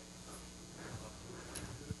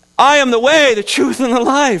am the way, the truth, and the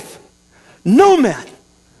life. No man.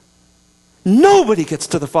 Nobody gets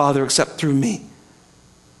to the Father except through me.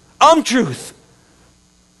 I'm truth.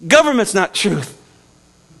 Government's not truth.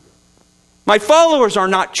 My followers are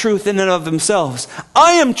not truth in and of themselves.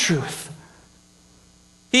 I am truth.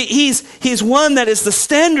 He's one that is the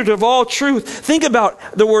standard of all truth. Think about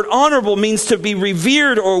the word honorable means to be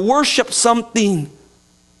revered or worship something.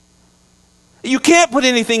 You can't put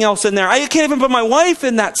anything else in there. I can't even put my wife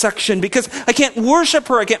in that section because I can't worship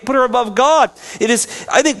her. I can't put her above God.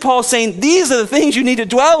 I think Paul's saying these are the things you need to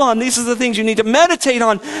dwell on. These are the things you need to meditate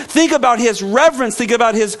on. Think about his reverence. Think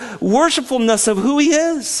about his worshipfulness of who he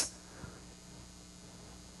is.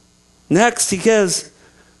 Next, he says,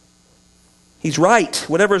 he's right.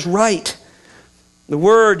 Whatever is right. The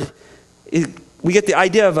word, we get the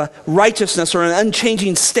idea of a righteousness or an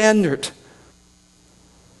unchanging standard.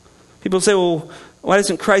 People say, well, why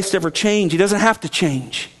doesn't Christ ever change? He doesn't have to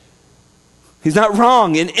change. He's not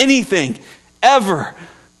wrong in anything, ever.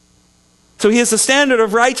 So he is the standard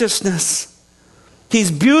of righteousness. He's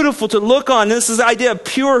beautiful to look on. This is the idea of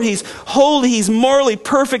pure. He's holy. He's morally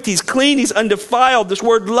perfect. He's clean. He's undefiled. This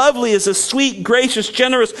word lovely is a sweet, gracious,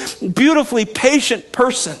 generous, beautifully patient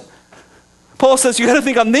person. Paul says you got to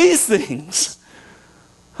think on these things.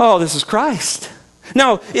 Oh, this is Christ.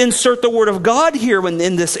 Now, insert the Word of God here in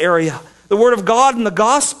this area. The Word of God in the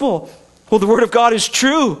gospel. Well, the Word of God is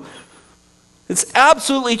true. It's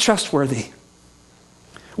absolutely trustworthy.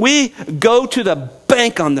 We go to the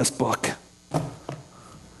bank on this book.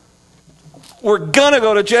 We're going to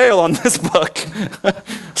go to jail on this book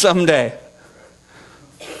someday.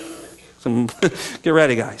 Get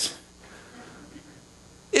ready, guys.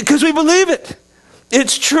 Because we believe it.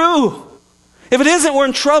 It's true. If it isn't, we're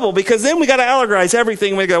in trouble, because then we got to allegorize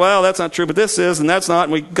everything. We go, well, that's not true, but this is, and that's not,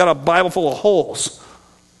 and we got a Bible full of holes.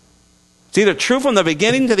 It's either true from the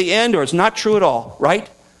beginning to the end, or it's not true at all, right?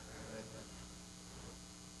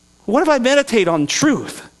 What if I meditate on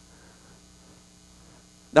truth?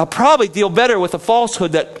 I'll probably deal better with a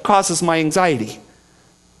falsehood that causes my anxiety.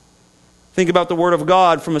 Think about the Word of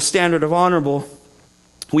God from a standard of honorable.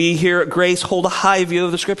 We here at Grace hold a high view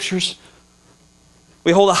of the Scriptures.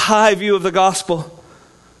 We hold a high view of the gospel.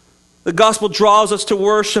 The gospel draws us to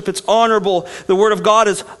worship. It's honorable. The Word of God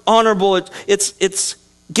is honorable. It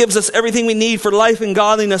gives us everything we need for life and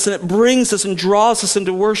godliness, and it brings us and draws us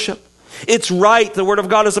into worship. It's right. The Word of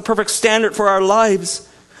God is a perfect standard for our lives.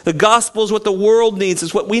 The gospel is what the world needs.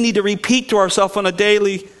 It's what we need to repeat to ourselves on a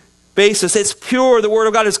daily basis. It's pure. The Word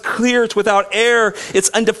of God is clear. It's without error. It's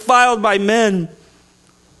undefiled by men.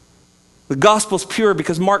 The gospel is pure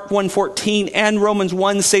because Mark 1:14 and Romans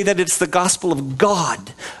 1 say that it's the gospel of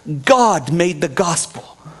God. God made the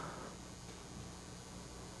gospel.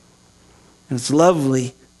 And it's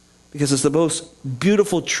lovely because it's the most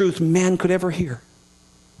beautiful truth man could ever hear.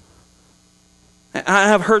 I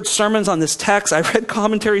have heard sermons on this text. I read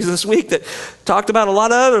commentaries this week that talked about a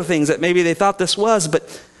lot of other things that maybe they thought this was,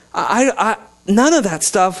 but none of that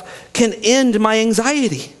stuff can end my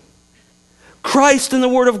anxiety. Christ and the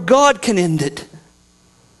Word of God can end it.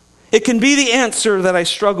 It can be the answer that I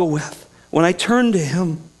struggle with when I turn to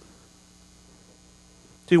Him.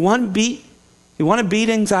 Do you want to beat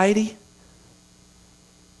anxiety?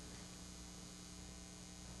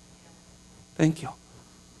 Thank you.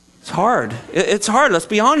 It's hard. It's hard. Let's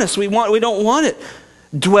be honest. We don't want it.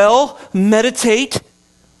 Dwell, meditate,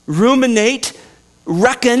 ruminate,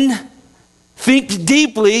 reckon, think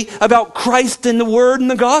deeply about Christ and the Word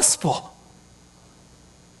and the gospel.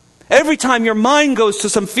 Every time your mind goes to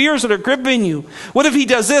some fears that are gripping you, what if he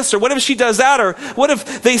does this, or what if she does that, or what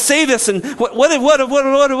if they say this, and what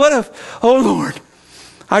if? Oh Lord,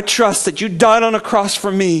 I trust that you died on a cross for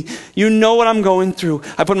me. You know what I'm going through.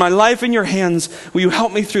 I put my life in your hands. Will you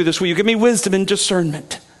help me through this? Will you give me wisdom and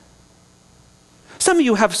discernment? Some of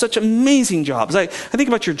you have such amazing jobs. I think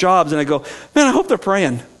about your jobs and I go, man, I hope they're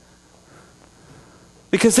praying.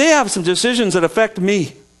 Because they have some decisions that affect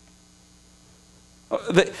me.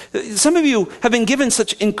 Some of you have been given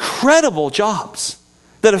such incredible jobs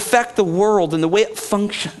that affect the world and the way it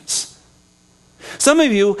functions. Some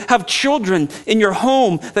of you have children in your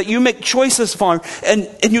home that you make choices for, and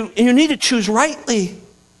you need to choose rightly.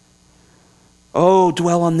 Oh,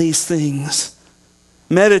 dwell on these things.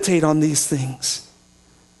 Meditate on these things.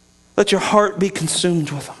 Let your heart be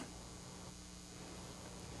consumed with them.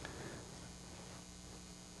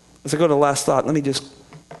 As I go to the last thought, let me just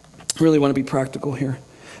really want to be practical here.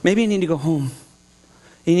 Maybe you need to go home.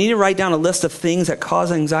 You need to write down a list of things that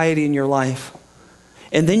cause anxiety in your life.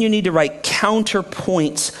 And then you need to write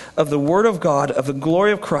counterpoints of the Word of God, of the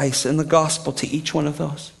glory of Christ and the gospel to each one of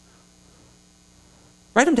those.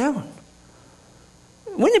 Write them down.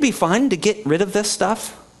 Wouldn't it be fun to get rid of this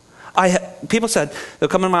stuff? People said, they'll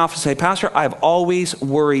come in my office and say, Pastor, I've always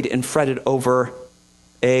worried and fretted over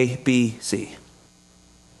A, B, C.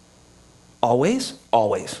 Always?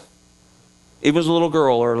 Always. It was a little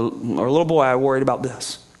girl or a little boy, I worried about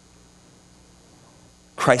this.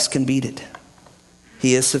 Christ can beat it.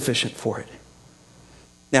 He is sufficient for it.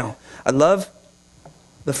 Now, I love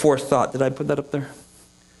the fourth thought. Did I put that up there?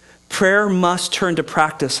 Prayer must turn to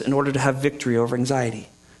practice in order to have victory over anxiety.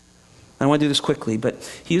 I want to do this quickly, but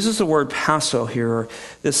he uses the word passo here.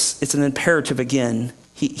 It's an imperative again.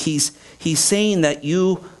 He's saying that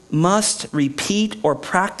you must repeat or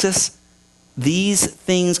practice these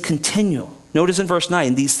things continually. Notice in verse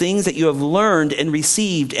 9, these things that you have learned and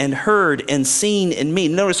received and heard and seen in me.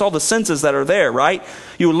 Notice all the senses that are there, right?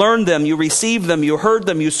 You learned them, you received them, you heard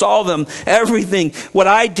them, you saw them, everything. What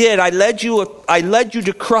I did, I led you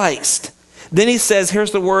to Christ. Then he says,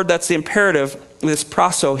 here's the word that's the imperative, this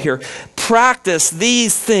prasso here. Practice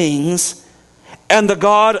these things and the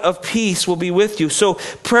God of peace will be with you. So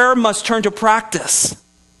prayer must turn to practice.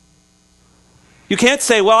 You can't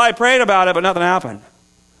say, well, I prayed about it, but nothing happened.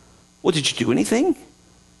 Well, did you do anything?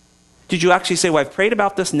 Did you actually say, well, I've prayed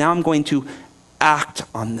about this, now I'm going to act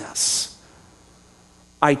on this.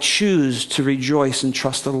 I choose to rejoice and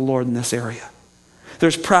trust in the Lord in this area.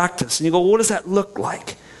 There's practice. And you go, well, what does that look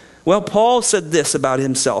like? Well, Paul said this about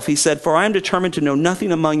himself. He said, for I am determined to know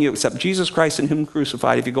nothing among you except Jesus Christ and Him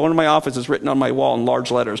crucified. If you go into my office, it's written on my wall in large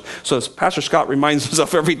letters. So Pastor Scott reminds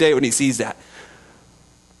himself every day when he sees that.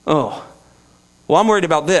 Oh, well, I'm worried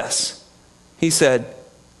about this. He said,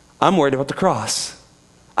 I'm worried about the cross.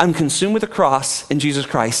 I'm consumed with the cross in Jesus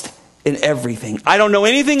Christ in everything. I don't know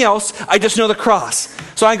anything else. I just know the cross.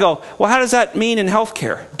 So I go, well, how does that mean in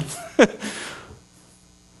healthcare?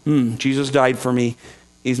 Jesus died for me.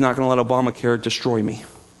 He's not going to let Obamacare destroy me.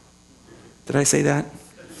 Did I say that?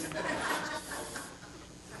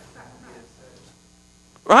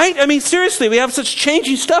 Right? I mean, seriously, we have such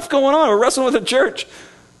changing stuff going on. We're wrestling with the church.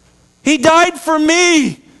 He died for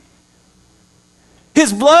me.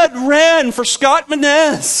 His blood ran for Scott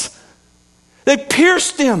Manez. They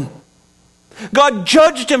pierced him. God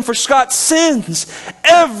judged him for Scott's sins.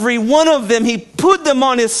 Every one of them, he put them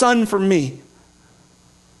on his son for me.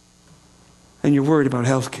 And you're worried about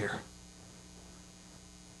health care.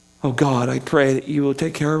 Oh God, I pray that you will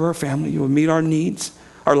take care of our family. You will meet our needs.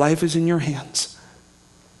 Our life is in your hands.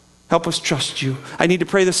 Help us trust you. I need to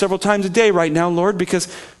pray this several times a day right now, Lord, because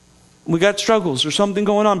we got struggles or something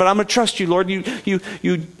going on. But I'm going to trust you, Lord. You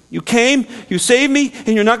came, you saved me, and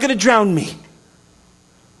you're not going to drown me.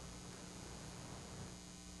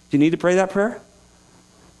 Do you need to pray that prayer?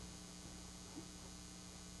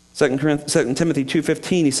 2 Timothy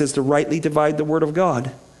 2:15, he says to rightly divide the word of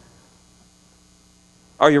God.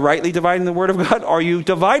 Are you rightly dividing the word of God? Are you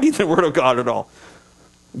dividing the word of God at all?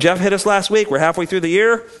 Jeff hit us last week. We're halfway through the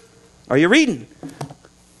year. Are you reading?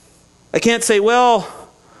 I can't say, well,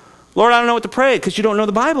 Lord, I don't know what to pray, because you don't know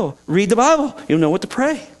the Bible. Read the Bible. You'll know what to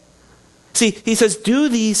pray. See, he says, do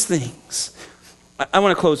these things. I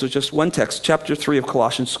want to close with just one text, chapter 3 of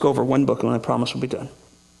Colossians. Just go over one book, and I promise we'll be done.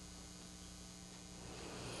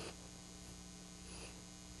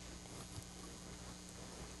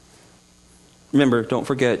 Remember, don't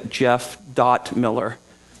forget Jeff Miller.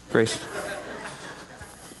 Grace.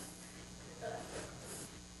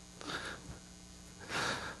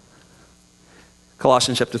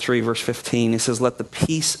 Colossians chapter 3, verse 15, it says, let the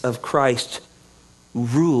peace of Christ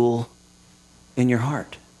rule in your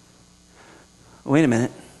heart. Wait a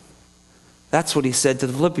minute. That's what he said to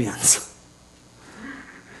the Philippians.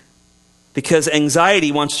 Because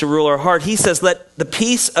anxiety wants to rule our heart. He says, let the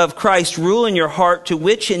peace of Christ rule in your heart, to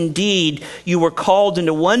which indeed you were called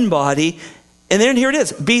into one body. And then here it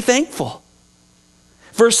is, be thankful.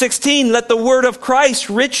 Verse 16, let the word of Christ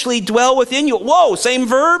richly dwell within you. Whoa, same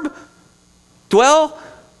verb? Dwell?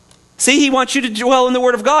 See, he wants you to dwell in the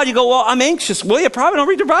word of God. You go, well, I'm anxious. Well, you probably don't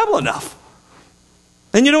read your Bible enough.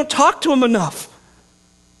 And you don't talk to him enough.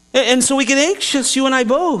 And so we get anxious, you and I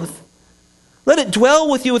both. Let it dwell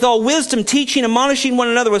with you with all wisdom, teaching, admonishing one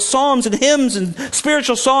another with psalms and hymns and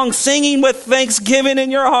spiritual songs, singing with thanksgiving in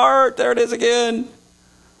your heart. There it is again.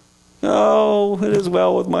 Oh, it is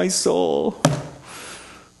well with my soul.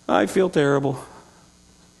 I feel terrible.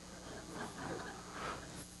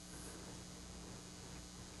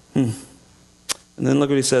 And then look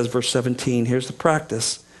what he says, verse 17. Here's the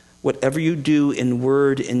practice. Whatever you do in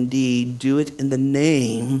word and deed, do it in the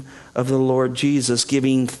name of the Lord Jesus,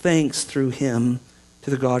 giving thanks through him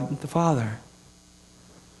to the God the Father.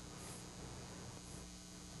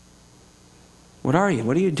 What are you?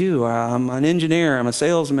 What do you do? I'm an engineer. I'm a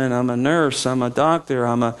salesman. I'm a nurse. I'm a doctor.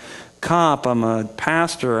 I'm a cop. I'm a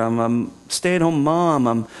pastor. I'm a stay-at-home mom.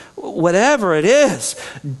 I'm whatever it is.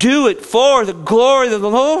 Do it for the glory of the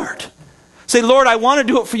Lord. Say, Lord, I want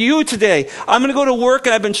to do it for you today. I'm going to go to work,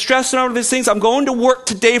 and I've been stressing over these things. I'm going to work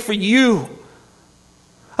today for you.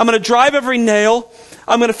 I'm going to drive every nail.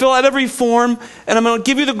 I'm going to fill out every form, and I'm going to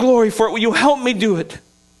give you the glory for it. Will you help me do it?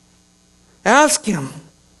 Ask him.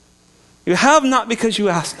 You have not because you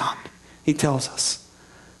ask not, he tells us.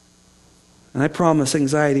 And I promise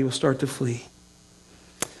anxiety will start to flee.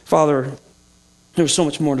 Father, there's so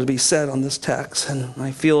much more to be said on this text, and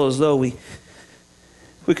I feel as though we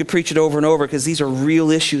could preach it over and over, because these are real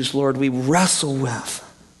issues, Lord, we wrestle with.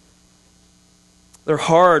 They're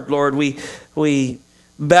hard, Lord. We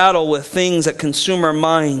battle with things that consume our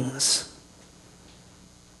minds.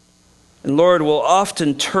 And Lord, we'll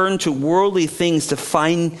often turn to worldly things to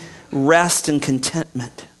find rest and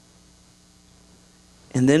contentment.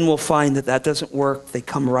 And then we'll find that that doesn't work. They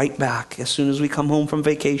come right back as soon as we come home from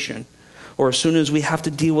vacation, or as soon as we have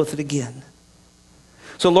to deal with it again.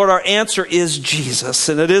 So Lord, our answer is Jesus,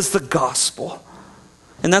 and it is the gospel.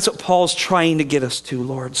 And that's what Paul's trying to get us to,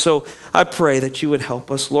 Lord. So I pray that you would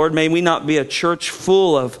help us. Lord, may we not be a church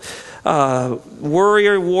full of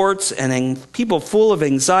worrier warts and people full of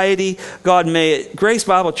anxiety. God, may Grace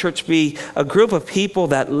Bible Church be a group of people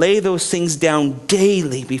that lay those things down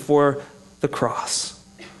daily before the cross.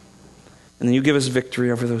 And then you give us victory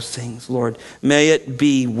over those things, Lord. May it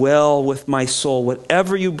be well with my soul,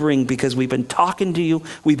 whatever you bring, because we've been talking to you,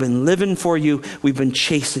 we've been living for you, we've been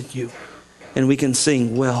chasing you. And we can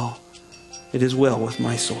sing, well, it is well with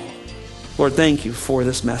my soul. Lord, thank you for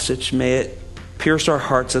this message. May it Pierce our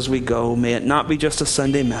hearts as we go. May it not be just a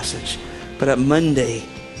Sunday message, but at Monday,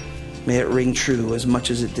 may it ring true as much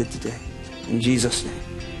as it did today. In Jesus' name,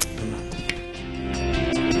 amen.